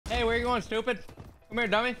Hey, where you going, stupid? Come here,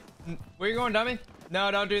 dummy. Where you going, dummy?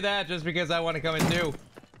 No, don't do that just because I want to come and do.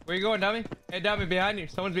 Where you going, dummy? Hey, dummy, behind you.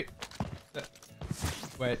 Someone's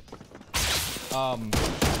wait.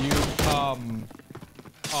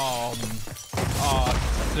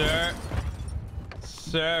 Sir.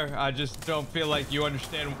 Sir, I just don't feel like you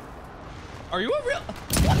understand. Are you a real...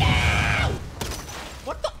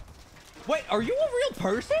 What the... Wait, are you a real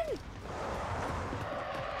person?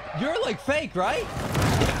 You're like fake, right?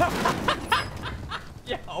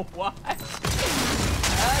 Yo, what?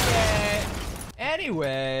 Okay.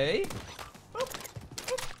 Anyway.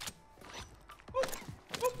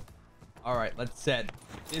 All right, let's set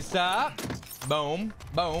this up. Boom,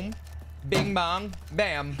 boom, bing bong,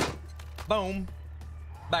 bam, boom,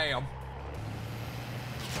 bam.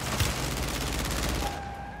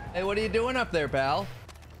 Hey, what are you doing up there, pal?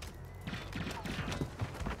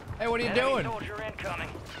 Hey, what are you doing?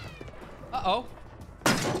 Uh-oh.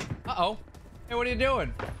 Uh-oh. Hey, what are you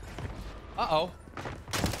doing? Uh-oh.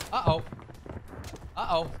 Uh-oh.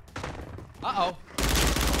 Uh-oh. Uh-oh.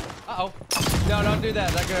 Uh-oh. No, don't do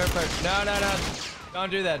that. That could hurt first. No, no, no. Don't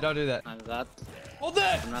do that. Don't do that. Hold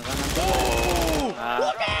that! Oh!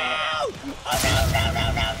 Look out! Oh, no, no, no,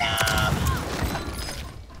 no, no!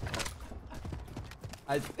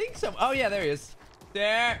 I think so. Oh, yeah, there he is.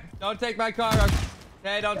 There. Don't take my car.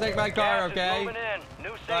 Okay, don't take my car, okay?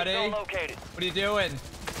 New buddy, located. What are you doing?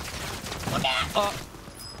 Look out!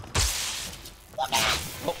 Look out!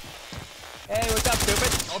 Oh. Hey, what's up,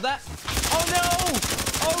 stupid? Hold that. Oh, no!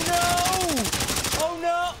 Oh, no! Oh,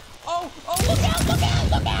 no! Oh, oh, look out, look out,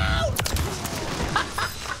 look out!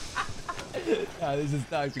 Ah, this is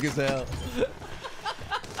toxic as hell.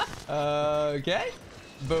 Okay.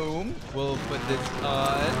 Boom. We'll put this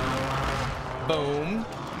on. Boom.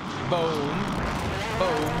 Boom.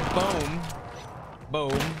 Boom. Boom.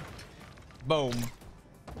 Boom. Boom.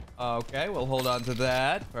 Okay, we'll hold on to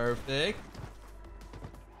that. Perfect.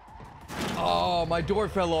 Oh, my door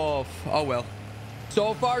fell off. Oh, well.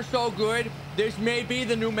 So far, so good. This may be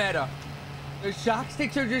the new meta. The shock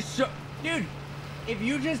sticks are just so... Dude, if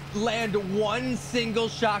you just land one single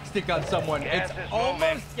shock stick on someone, it's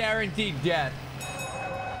almost guaranteed death.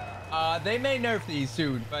 They may nerf these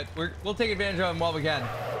soon, but we'll take advantage of them while we can.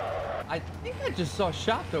 I think I just saw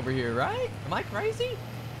shots over here, right? Am I crazy?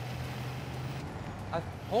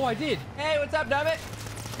 Oh, I did. Hey, what's up, dammit?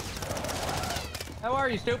 How are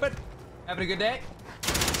you, stupid? Having a good day?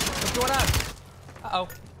 What's going on? Uh-oh.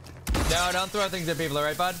 No, don't throw things at people, all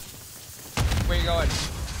right, bud? Where you going?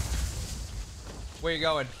 Where you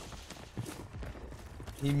going?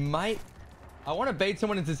 He might... I want to bait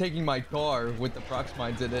someone into taking my car with the prox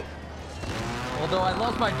mines in it. Although I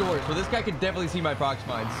lost my door, so this guy can definitely see my prox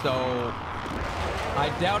mines. So I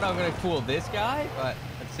doubt I'm going to fool this guy, but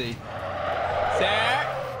let's see. Sir?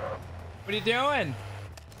 What are you doing?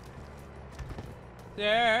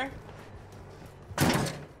 Sir?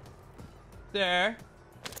 Sir?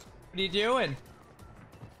 What are you doing?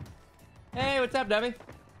 Hey, what's up, dummy?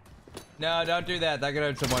 No, don't do that. That could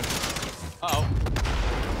hurt someone. Uh-oh.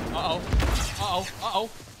 Uh-oh. Uh-oh. Uh-oh.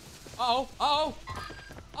 Uh-oh. Uh-oh.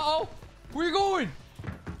 Uh-oh. Where you going?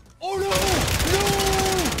 Oh, no! No!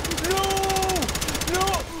 No! No!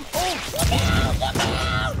 Oh! Look out! Look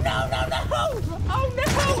out! No, no, no! Oh, no!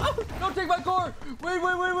 Oh, don't take my car! Wait,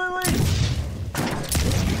 wait, wait, wait, wait!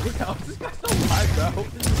 How is this guy still alive, bro?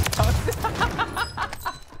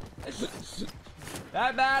 That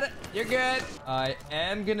about it. You're good. I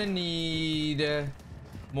am gonna need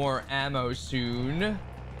more ammo soon.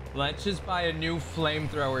 Let's just buy a new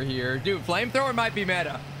flamethrower here. Dude, flamethrower might be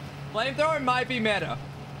meta. Flamethrower might be meta.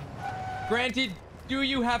 Granted, do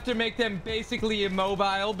you have to make them basically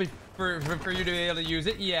immobile for you to be able to use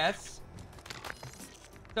it? Yes.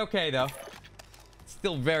 It's okay, though. It's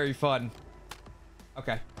still very fun.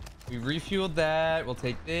 Okay. We refueled that. We'll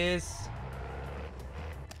take this.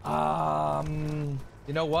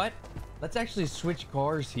 You know what? Let's actually switch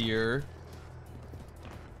cars here.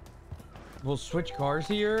 We'll switch cars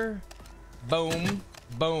here. Boom.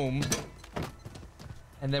 Boom.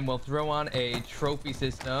 And then we'll throw on a trophy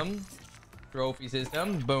system. Trophy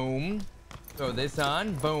system. Boom. Throw this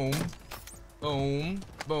on. Boom. Boom.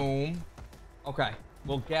 Boom. Okay.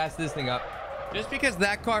 We'll gas this thing up. Just because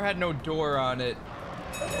that car had no door on it.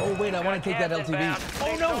 Oh, wait. I want to take that LTV.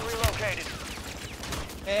 Oh, no.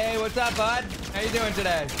 Hey, what's up, bud? How you doing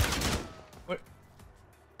today?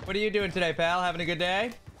 What are you doing today, pal? Having a good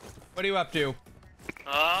day? What are you up to?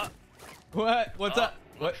 What? What's up?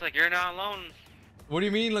 Looks like you're not alone. What do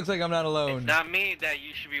you mean looks like I'm not alone? It's not me that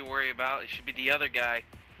you should be worried about. It should be the other guy.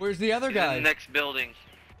 Where's the other guy? In the next building.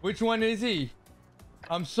 Which one is he?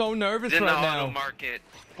 I'm so nervous He's in right the now. auto market.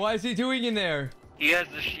 Why is he doing in there? He has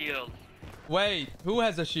the shield. Wait, who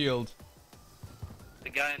has a shield? The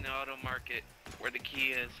guy in the auto market where the key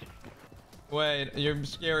is. Wait, you're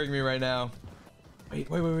scaring me right now. Wait.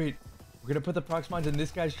 We're gonna put the prox mines in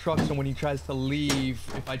this guy's truck so when he tries to leave,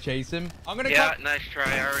 if I chase him, I'm gonna Yeah, nice try.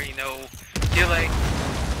 I already know. Too late.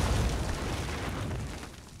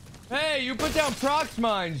 Hey, you put down prox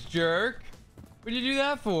mines, jerk. What'd you do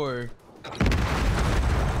that for?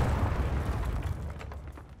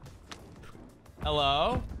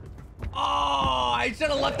 Hello? Oh, I should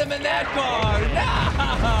have left them in that car.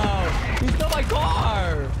 No! He stole my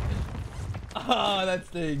car. Oh, that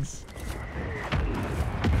stinks.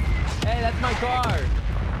 Hey, that's my car.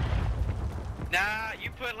 Nah, you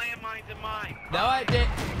put landmines in mine. No, I did.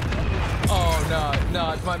 Oh,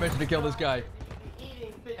 no, it's my mission to kill this guy.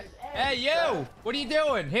 Hey, you! What are you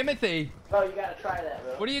doing? Himothy! Bro, you gotta try that,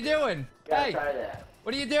 bro. What are you doing? You gotta Hey! try that.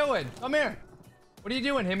 What are you doing? Come here! What are you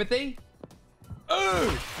doing, Himothy?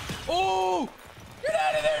 Ooh! Oh! Get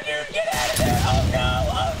out of there, dude! Get out of there! Oh no!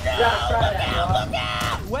 Oh no! You gotta try that, bro. Look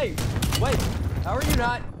out! Wait! How are you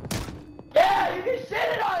not? Yeah, you can shit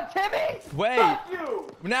it on, Timmy! Wait! Fuck you!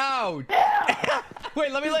 No! Yeah!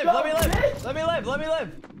 Wait, let me live! Go, Let me live! bitch. Let me live! Let me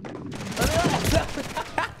live!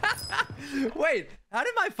 Wait, how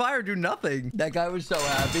did my fire do nothing? That guy was so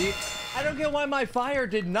happy. I don't get why my fire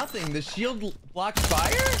did nothing. The shield blocked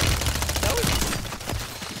fire?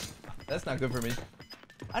 That's not good for me.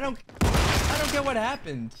 I don't get what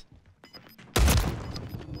happened.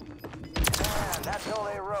 That's all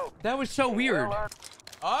they wrote. That was so weird.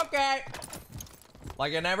 Okay.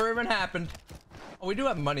 Like it never even happened. Oh, we do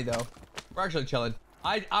have money though. We're actually chilling.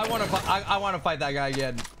 I want to fight that guy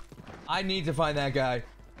again. I need to find that guy.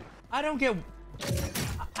 I don't get.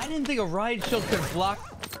 I didn't think a riot shield could block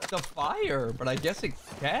the fire, but I guess it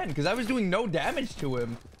can because I was doing no damage to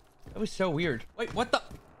him. That was so weird. Wait, what the?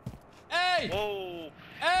 Hey! Whoa.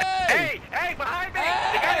 Hey! Hey, behind me!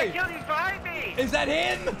 Hey! The guy that killed you's behind me! Is that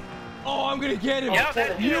him? Oh, I'm gonna get him. Yeah,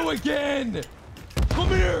 that's You him. again! Come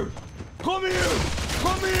here! Come here!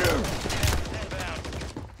 Come here!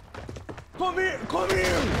 Come here! Come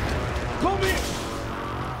here! Come here!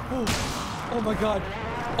 Oh my god!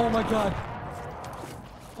 Oh my god!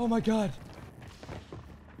 Oh my god!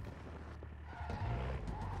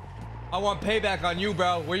 I want payback on you,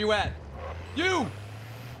 bro. Where you at? You!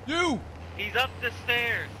 You! He's up the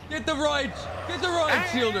stairs. Get the right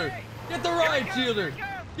shielder! Hey! Get the right Here he comes, shielder! here he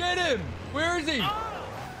comes. Get him! Where is he? Oh!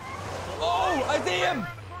 Oh, I see him! Around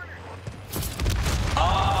the corner.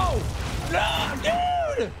 Oh!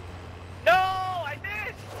 No, dude! No, I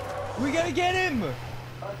missed! We gotta get him!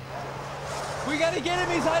 We gotta get him!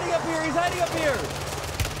 He's hiding up here! He's hiding up here!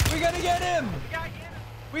 We gotta get him! We gotta get him.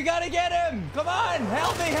 We gotta get him! Come on!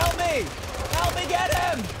 Help me! Help me! Help me get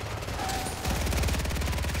him!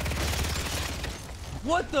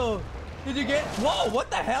 What the? Did you get? Whoa! What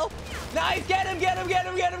the hell? Nice! Get him! Get him! Get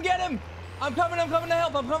him! Get him! Get him! I'm coming to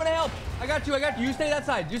help! I'm coming to help! I got you! You stay that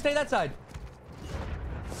side! You stay that side!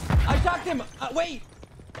 I shocked him! Wait!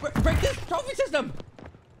 Break this trophy system!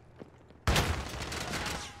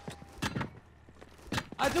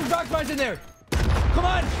 I threw rock mines in there! Come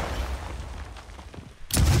on!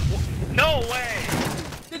 No way!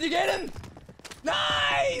 Did you get him?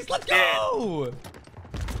 Nice! Let's go!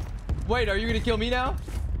 Wait, are you gonna kill me now?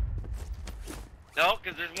 No,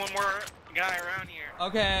 because there's one more guy around here.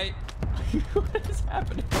 Okay. What is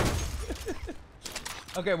happening?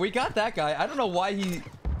 Okay, we got that guy. I don't know why he...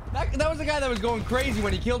 That was the guy that was going crazy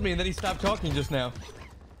when he killed me and then he stopped talking just now.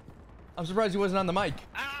 I'm surprised he wasn't on the mic.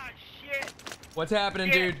 Ah, shit! What's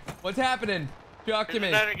happening, Shit. dude? What's happening? Talk to There's me.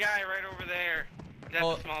 another guy right over there. That's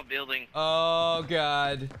Oh. a small building. Oh,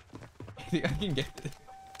 God. I can get it.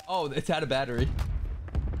 Oh, it's out of battery.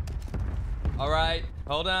 All right,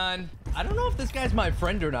 hold on. I don't know if this guy's my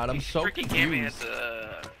friend or not. I'm He's so freaking came in at confused.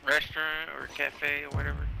 the restaurant or cafe or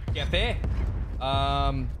whatever. Cafe?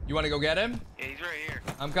 You want to go get him? Yeah, he's right here.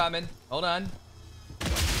 I'm coming. Hold on.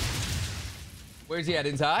 Where's he at?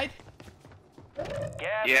 Inside?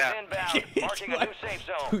 Gas Yeah. is inbound. Marking a new safe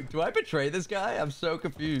zone. Do I betray this guy? I'm so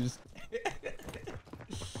confused.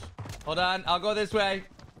 Hold on. I'll go this way.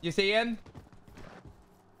 You see him?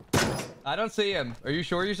 I don't see him. Are you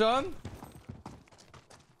sure you saw him?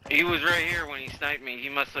 He was right here when he sniped me. He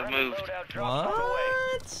must have moved. Loadout drop on the way.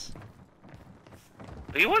 What?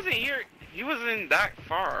 He wasn't here. He wasn't that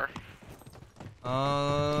far.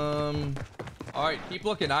 All right, keep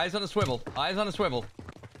looking. Eyes on a swivel. Eyes on a swivel.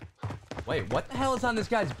 Wait, what the hell is on this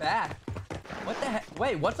guy's back? What the heck?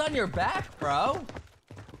 Wait, what's on your back, bro?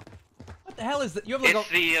 the hell is that? You have like It's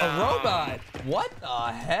the, a robot. What the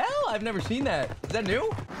hell? I've never seen that. Is that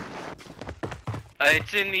new?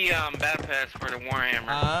 It's in the battle pass for the Warhammer.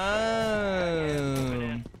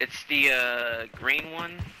 Oh. It's the green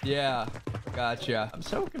one. Yeah. Gotcha. I'm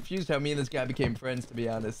so confused how me and this guy became friends, to be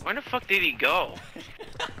honest. Where the fuck did he go?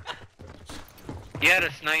 He had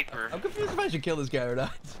a sniper. I'm confused if I should kill this guy or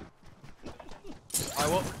not. I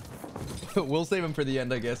won't. We'll save him for the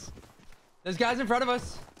end, I guess. There's guys in front of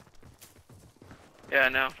us. Yeah, I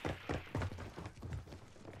know.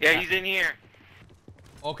 Yeah, he's in here.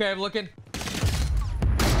 Okay, I'm looking.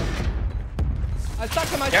 I stuck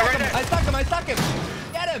him, I Yeah, stuck right him, there. I stuck him, I stuck him.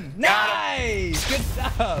 Get him. Got him. Nice. Good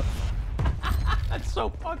stuff. That's so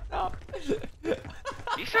fucked up.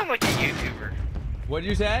 You sound like a YouTuber. What did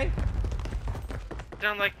you say? You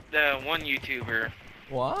sound like the one YouTuber.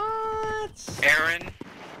 What? Aaron.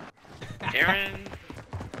 Aaron?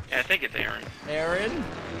 Yeah, I think it's Aaron. Aaron?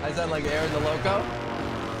 I sound like Aaron the Loco?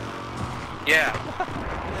 Yeah.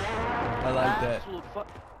 I like that. Absolute fuck.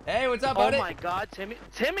 Hey, what's up, Oh buddy? my god, Timmy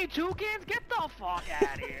Toucans, get the fuck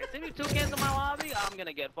out of here. Timmy Toucans in my lobby, I'm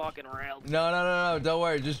gonna get fucking railed. No, don't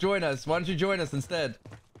worry. Just join us. Why don't you join us instead?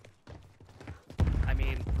 I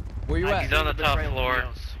mean, Where you I've at? He's on the top betrayal floor.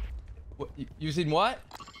 videos. What, you seen what?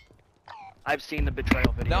 I've seen the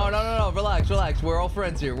betrayal videos. No. Relax. We're all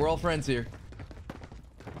friends here.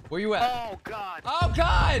 Where you at? Oh god. Oh,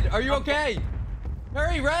 God! Are you okay?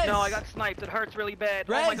 Hurry, Rez! No, I got sniped. It hurts really bad.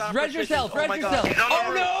 Oh my Rez, god, I'm res precision. yourself, Oh res my yourself! God. He's on the Oh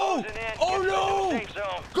roof. no! Closing in. Oh Get to the no! safe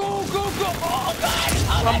zone. Go! Oh God!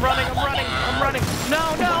 I'm running. No,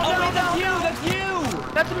 Oh, that's no. That's you!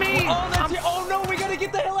 That's me. Oh, that's you! Oh no! We gotta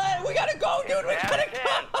get the hell out! We gotta go, dude! We gotta go!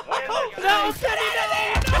 No, Get out of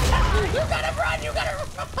there! You gotta run! You gotta run!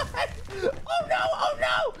 Oh no!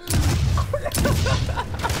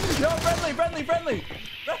 No, friendly!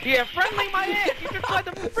 Yeah, friendly my ass. You just tried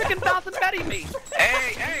to freaking bounce and Betty me.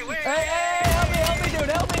 Hey, wait. Hey,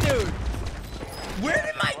 help me, dude! Where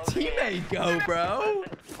did my teammate go, bro?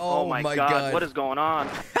 Oh my god, what is going on?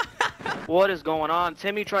 What is going on?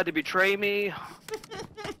 Timmy tried to betray me.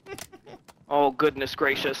 Oh goodness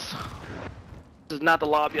gracious. This is not the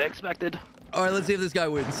lobby I expected. All right, let's see if this guy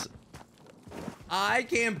wins. I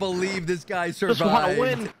can't believe this guy Just want survived. to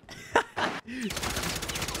win.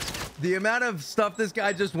 The amount of stuff this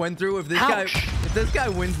guy just went through. If this Ouch. guy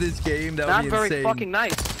wins this game, that Not would be very insane. fucking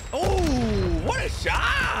nice. Oh, what a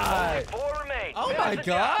shot! 4 remain. Oh Finish my the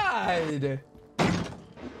job. god!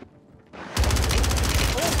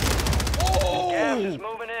 Gas is Oh!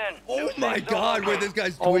 moving in. Oh New my safe zone god, where located. this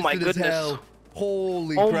guy's Oh my twisted as goodness. hell.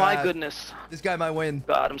 Holy Oh crap. my goodness. This guy might win.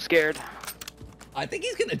 God, I'm scared. I think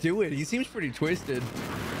he's gonna do it. He seems pretty twisted.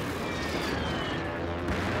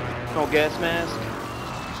 No gas mask.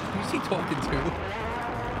 Who's he talking to?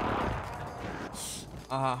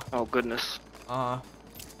 Oh goodness.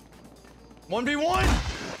 1v1!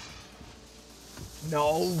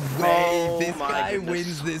 No way. Oh This my guy goodness.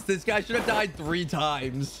 wins this. This guy should have died 3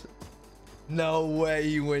 times. No way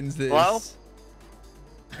he wins this. Hello?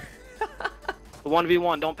 The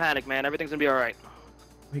 1v1, don't panic, man. Everything's gonna be alright.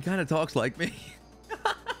 He kind of talks like me.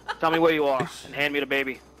 Tell me where you are and hand me the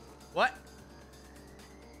baby. What?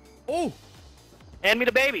 Oh! Hand me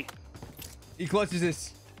the baby. He clutches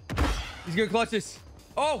this. He's gonna clutch this.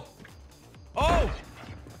 Oh! Oh!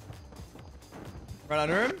 Right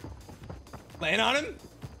under him. Land on him.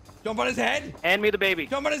 Jump on his head. Hand me the baby.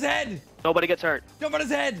 Jump on his head. Nobody gets hurt. Jump on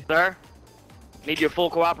his head. Sir, need your full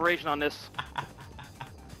cooperation on this.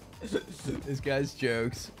 This guy's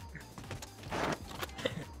jokes.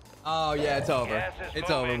 Oh yeah, it's over. Gas is It's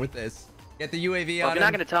moving. over with this. Get the UAV Well, on if you're not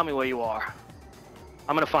him. gonna tell me where you are,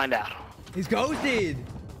 I'm gonna find out. He's ghosted.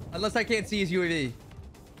 Unless I can't see his UAV.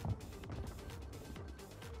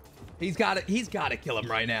 He's got to kill him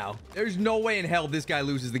right now. There's no way in hell this guy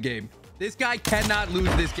loses the game. This guy cannot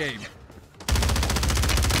lose this game.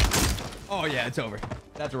 Oh yeah, it's over.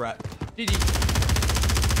 That's a wrap. GG.